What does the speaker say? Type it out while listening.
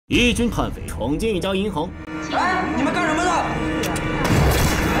一群悍匪闯进一家银行。哎，你们干什么的？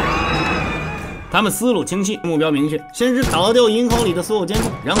他们思路清晰，目标明确，先是打掉银行里的所有监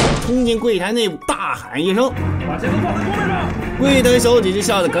控，然后冲进柜台内部，大喊一声：“把钱都放在桌面上！”柜台小姐姐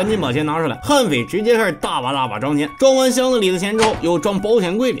吓得赶紧把钱拿出来，悍匪直接开始大把装钱，装完箱子里的钱之后，又装保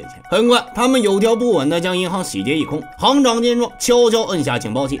险柜里的钱。很快，他们有条不紊地将银行洗劫一空。行长见状，悄悄摁下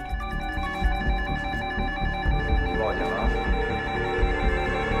警报器。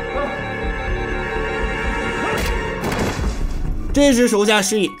这时手下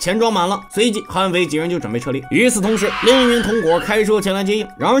示意钱装满了，随即悍匪几人就准备撤离。与此同时，另一名同伙开车前来接应。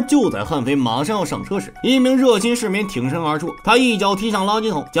然而就在悍匪马上要上车时，一名热心市民挺身而出，他一脚踢向垃圾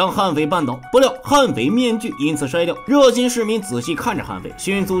桶，将悍匪绊倒。不料悍匪面具因此摔掉。热心市民仔细看着悍匪，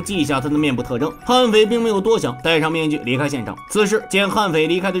迅速记下他的面部特征。悍匪并没有多想，戴上面具离开现场。此时见悍匪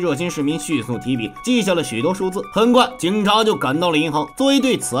离开的热心市民迅速提笔记下了许多数字。很快警察就赶到了银行。作为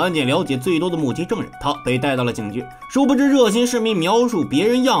对此案件了解最多的目击证人，他被带到了警局。殊不知热心市民描述别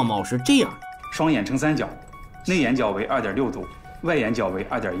人样貌是这样的：双眼呈三角，内眼角为2.6度，外眼角为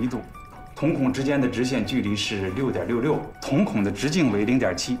2.1度，瞳孔之间的直线距离是6.66，瞳孔的直径为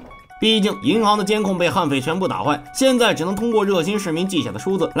0.7。毕竟银行的监控被悍匪全部打坏，现在只能通过热心市民记下的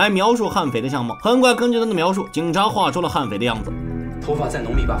数字来描述悍匪的相貌。很快根据他的描述，警察画出了悍匪的样子：头发再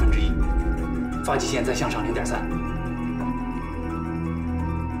浓密1/8，发际线再向上0.3。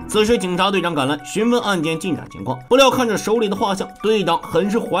此时警察队长赶来询问案件进展情况，不料看着手里的画像，队长很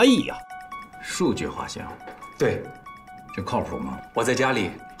是怀疑啊。数据画像，对，这靠谱吗？我在家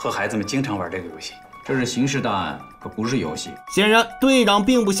里和孩子们经常玩这个游戏。这是刑事大案，可不是游戏。显然队长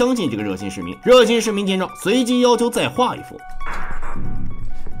并不相信这个热心市民。热心市民见状，随即要求再画一幅。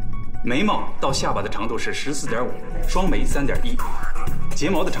眉毛到下巴的长度是14.5，双眉3.1，睫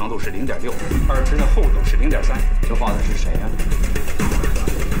毛的长度是0.6，耳垂的厚度是0.3。这画的是谁呀？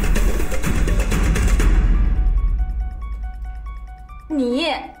你。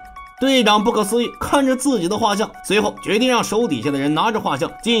队长不可思议看着自己的画像，随后决定让手底下的人拿着画像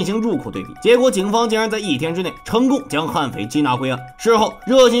进行入库对比。结果警方竟然在1天之内成功将悍匪缉拿归案。事后，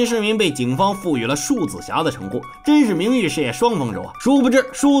热心市民被警方赋予了数字侠的称呼，真是名誉事业双丰收啊！殊不知，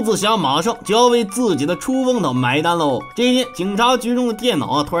数字侠马上就要为自己的出风头买单喽。这一天，警察局中的电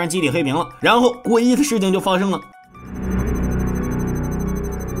脑突然集体黑屏了，然后诡异的事情就发生了。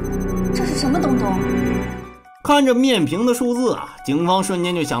这是什么东东？看着面屏的数字啊，警方瞬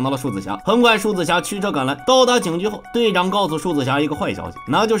间就想到了数字侠。很快，数字侠驱车赶来，到达警局后，队长告诉数字侠一个坏消息，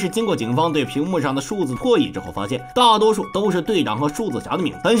那就是经过警方对屏幕上的数字破译之后，发现大多数都是队长和数字侠的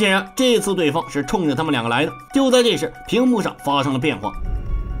名字。很显然，这次对方是冲着他们两个来的。就在这时，屏幕上发生了变化。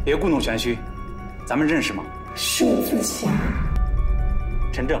别故弄玄虚，咱们认识吗？数字侠，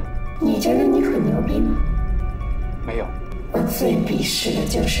陈正，你觉得你很牛逼吗？没有。我最鄙视的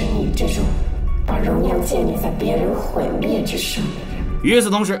就是你这种把荣耀建立在别人毁灭之上的人。与此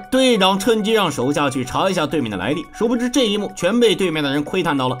同时，队长趁机让手下去查一下对面的来历，殊不知这一幕全被对面的人窥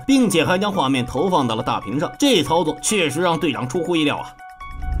探到了，并且还将画面投放到了大屏上。这操作确实让队长出乎意料啊！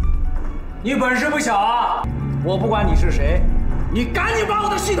你本事不小啊！我不管你是谁，你赶紧把我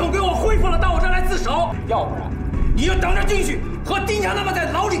的系统给我恢复了，到我这来自首，要不然你就等着进去和丁强他们在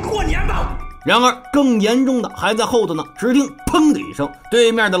牢里过年吧。然而更严重的还在后头呢，只听砰的一声，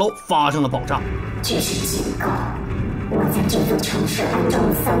对面的楼发生了爆炸。这是警告，我在这座城市安装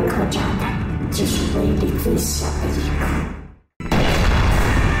了3颗炸弹，这是威力最小的1颗。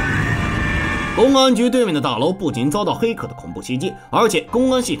公安局对面的大楼不仅遭到黑客的恐怖袭击，而且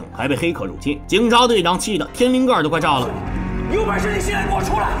公安系统还被黑客入侵。警察队长气得天灵盖都快炸了。有本事你现在给我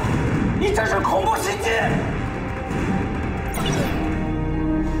出来！你这是恐怖袭击！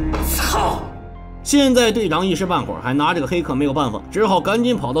操！现在队长一时半会儿还拿这个黑客没有办法，只好赶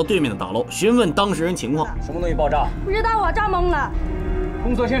紧跑到对面的大楼询问当事人情况。什么东西爆炸？不知道，我炸懵了。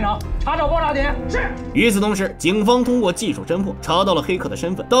工作现场查找爆炸点。是。与此同时，警方通过技术侦破查到了黑客的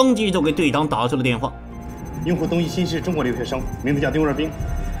身份，当即就给队长打去了电话。用户东一新市中国留学生，名字叫丁若冰，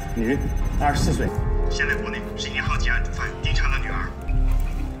女，24岁，现在国内是银行劫案主犯丁强的女儿。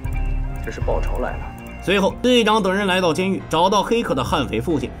这是报仇来了。随后，队长等人来到监狱，找到黑客的悍匪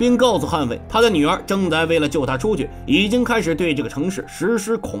父亲，并告诉悍匪，他的女儿正在为了救他出去，已经开始对这个城市实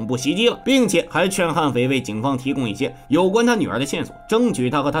施恐怖袭击了，并且还劝悍匪为警方提供一些有关他女儿的线索，争取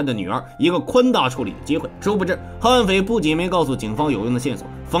他和他的女儿一个宽大处理的机会。殊不知，悍匪不仅没告诉警方有用的线索，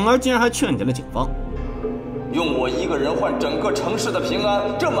反而竟然还劝解了警方：用我一个人换整个城市的平安，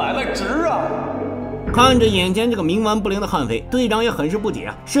这买卖值啊！看着眼前这个冥顽不灵的悍匪，队长也很是不解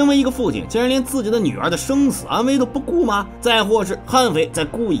啊！身为一个父亲，竟然连自己的女儿的生死安危都不顾吗？再或是悍匪在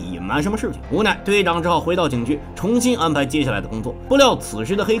故意隐瞒什么事情？无奈队长只好回到警局，重新安排接下来的工作。不料此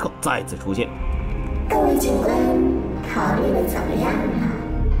时的黑客再次出现。各位警官，考虑的怎么样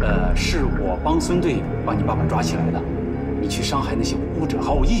了？是我帮孙队把你爸爸抓起来的。你去伤害那些无辜者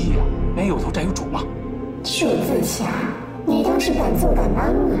毫无意义啊！冤有头债有主嘛。数字侠，你倒是敢做敢当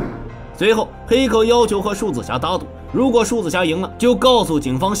啊！随后，黑客要求和数字侠打赌，如果数字侠赢了，就告诉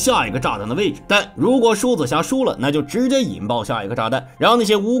警方下一个炸弹的位置；但如果数字侠输了，那就直接引爆下一个炸弹，让那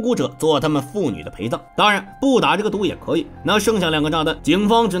些无辜者做他们妇女的陪葬。当然，不打这个赌也可以。那剩下2个炸弹，警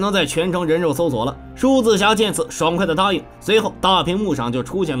方只能在全城人肉搜索了。数字侠见此，爽快的答应。随后，大屏幕上就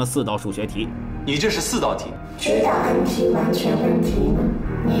出现了4道数学题。你这是4道题。知道 N 题完全问题吗？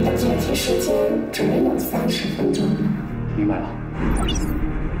你的解题时间只有30分钟了。明白了。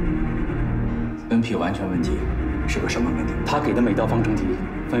NP 完全问题是个什么问题？他给的每道方程题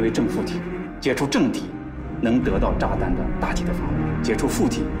分为正负题，解出正题能得到炸弹的大体的方位，解出负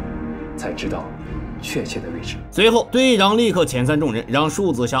题才知道确切的位置。随后，队长立刻遣散众人，让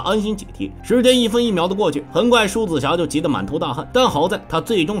数字侠安心解题。时间1分1秒的过去，很快数字侠就急得满头大汗，但好在他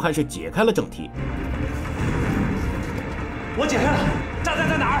最终还是解开了正题。我解开了，炸弹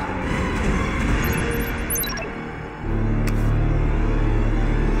在哪儿？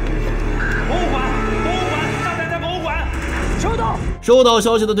博物馆，炸弹在博物馆。收到。收到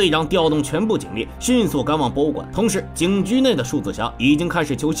消息的队长调动全部警力，迅速赶往博物馆。同时，警局内的数字侠已经开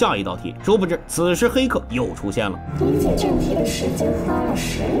始求下一道题。殊不知，此时黑客又出现了。理解正题的时间花了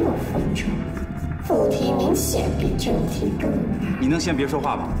16分钟，副题明显比正题更难。你能先别说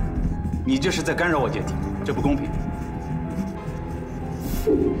话吗？你这是在干扰我解题，这不公平。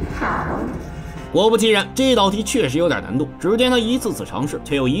好。果不其然，这道题确实有点难度。只见他一次次尝试，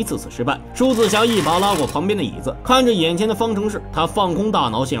却又一次次失败。数字侠一把拉过旁边的椅子，看着眼前的方程式，他放空大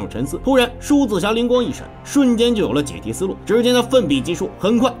脑，陷入沉思。突然，数字侠灵光一闪，瞬间就有了解题思路。只见他奋笔疾书，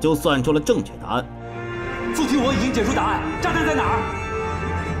很快就算出了正确答案。副题我已经解出答案，炸弹在哪儿？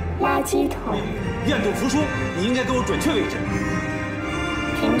垃圾桶。愿赌服输，你应该给我准确位置。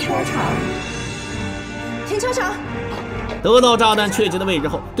停车场。停车场。得到炸弹确切的位置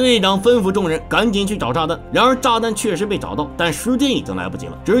后，队长吩咐众人赶紧去找炸弹。然而炸弹确实被找到，但时间已经来不及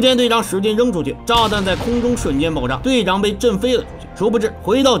了。只见队长使劲扔出去，炸弹在空中瞬间爆炸，队长被震飞了出去。殊不知，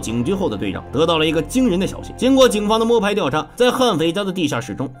回到警局后的队长得到了一个惊人的消息：经过警方的摸排调查，在悍匪家的地下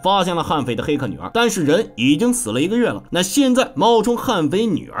室中发现了悍匪的黑客女儿，但是人已经死了1个月了。那现在冒充悍匪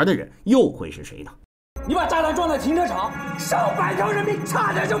女儿的人又会是谁呢？你把炸弹装在停车场，上百条人命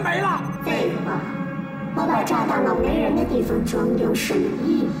差点就没了。废话。我把炸弹往没人的地方装有什么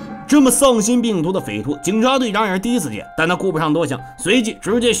意义？这么丧心病毒的匪徒，警察队长也是第一次见，但他顾不上多想，随即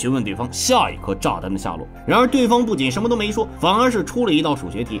直接询问对方下一颗炸弹的下落。然而对方不仅什么都没说，反而是出了一道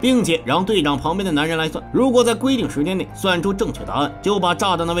数学题，并且让队长旁边的男人来算，如果在规定时间内算出正确答案，就把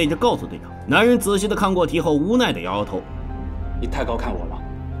炸弹的位置告诉队长。男人仔细的看过题后，无奈的摇摇头：你太高看我了，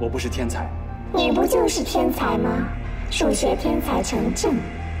我不是天才。你不就是天才吗？数学天才成正，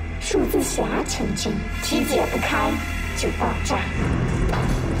数字侠成真，题解不开就爆炸。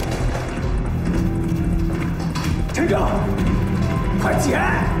陈哥，快解！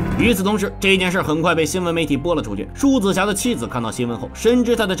与此同时，这件事很快被新闻媒体播了出去。数字侠的妻子看到新闻后，深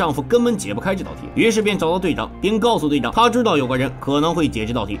知她的丈夫根本解不开这道题，于是便找到队长，并告诉队长，他知道有个人可能会解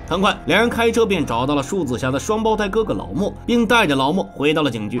这道题。很快，两人开车便找到了数字侠的双胞胎哥哥老莫，并带着老莫回到了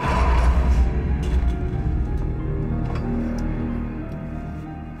警局。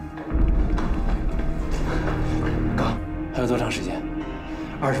哥，还有多长时间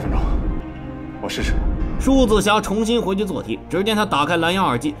？20分钟，我试试。数字侠重新回去做题，只见他打开蓝牙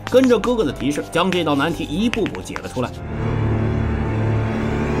耳机，跟着哥哥的提示，将这道难题一步步解了出来。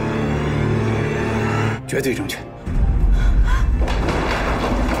绝对正确。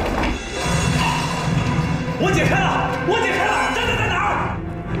我解开了，我解开了，炸弹在哪儿？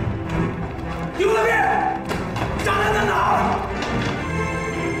有个屁！炸弹在哪儿？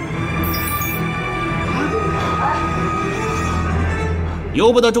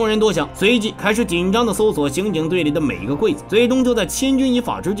由不得众人多想，随即开始紧张地搜索刑警队里的每一个柜子。最终就在千钧一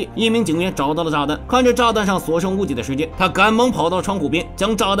发之际，一名警员找到了炸弹。看着炸弹上所剩无几的时间，他赶忙跑到窗户边，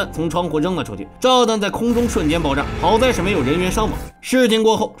将炸弹从窗户扔了出去。炸弹在空中瞬间爆炸，好在是没有人员伤亡。事情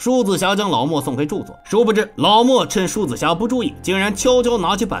过后，数字侠将老莫送回住所，殊不知老莫趁数字侠不注意，竟然悄悄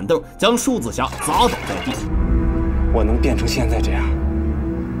拿起板凳将数字侠砸倒在地。我能变成现在这样，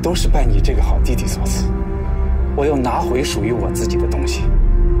都是拜你这个好弟弟所赐。我要拿回属于我自己的东西。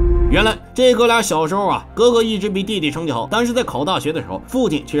原来这哥俩小时候啊，哥哥一直比弟弟成绩好，但是在考大学的时候，父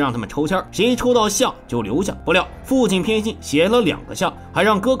亲却让他们抽签，谁抽到下就留下。不料父亲偏心，写了2个下，还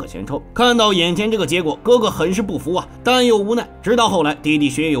让哥哥先抽。看到眼前这个结果，哥哥很是不服啊，但又无奈。直到后来弟弟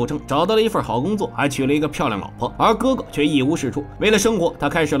学业有成，找到了一份好工作，还娶了一个漂亮老婆，而哥哥却一无是处。为了生活，他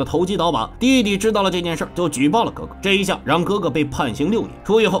开始了投机倒把。弟弟知道了这件事，就举报了哥哥，这一下让哥哥被判刑6年。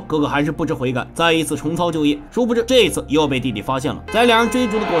出狱后，哥哥还是不知悔改，再一次重操旧业。殊不知这一次又被弟弟发现了。在2人追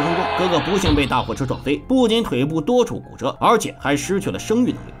逐的过程中，哥哥不幸被大货车撞飞，不仅腿部多处骨折，而且还失去了生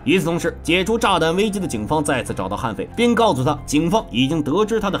育能力。与此同时，解除炸弹危机的警方再次找到悍匪，并告诉他，警方已经得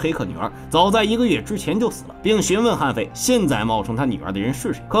知他的黑客女儿早在1个月之前就死了，并询问悍匪现在冒充他女儿的人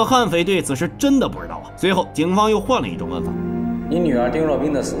是谁。可悍匪对此是真的不知道啊。随后，警方又换了一种问法：你女儿丁若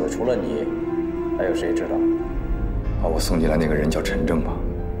冰的死，除了你，还有谁知道？把我送进来那个人叫陈正吧，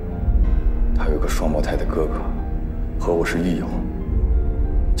他有个双胞胎的哥哥，和我是狱友，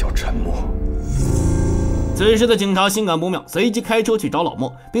叫陈默。此时的警察心感不妙，随即开车去找老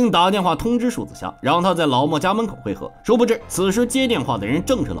莫，并打电话通知数字侠，让他在老莫家门口汇合。殊不知，此时接电话的人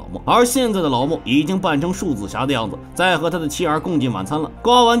正是老莫，而现在的老莫已经扮成数字侠的样子，在和他的妻儿共进晚餐了。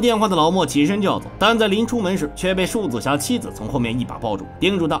挂完电话的老莫起身就要走，但在临出门时却被数字侠妻子从后面一把抱住，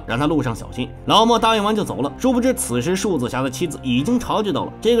叮嘱他让他路上小心。老莫答应完就走了。殊不知，此时数字侠的妻子已经察觉到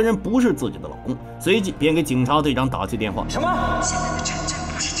了这个人不是自己的老公，随即便给警察队长打去电话。什么？现在的陈真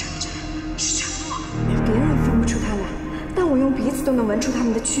不是陈真，是陈默。别人分不出他来，但我用鼻子都能闻出他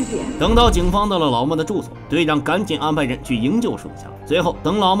们的区别。等到警方到了老莫的住所，队长赶紧安排人去营救数字侠。随后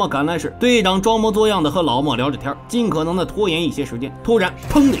等老莫赶来时，队长装模作样的和老莫聊着天，尽可能的拖延一些时间。突然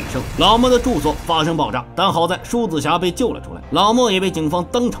砰的一声，老莫的住所发生爆炸，但好在数字侠被救了出来，老莫也被警方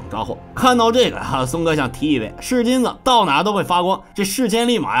当场抓获。看到这个啊，松哥想提一位，是金子到哪都会发光，这视千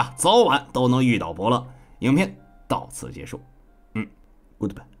里马呀，早晚都能遇到伯乐。影片到此结束。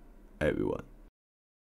Goodbye everyone。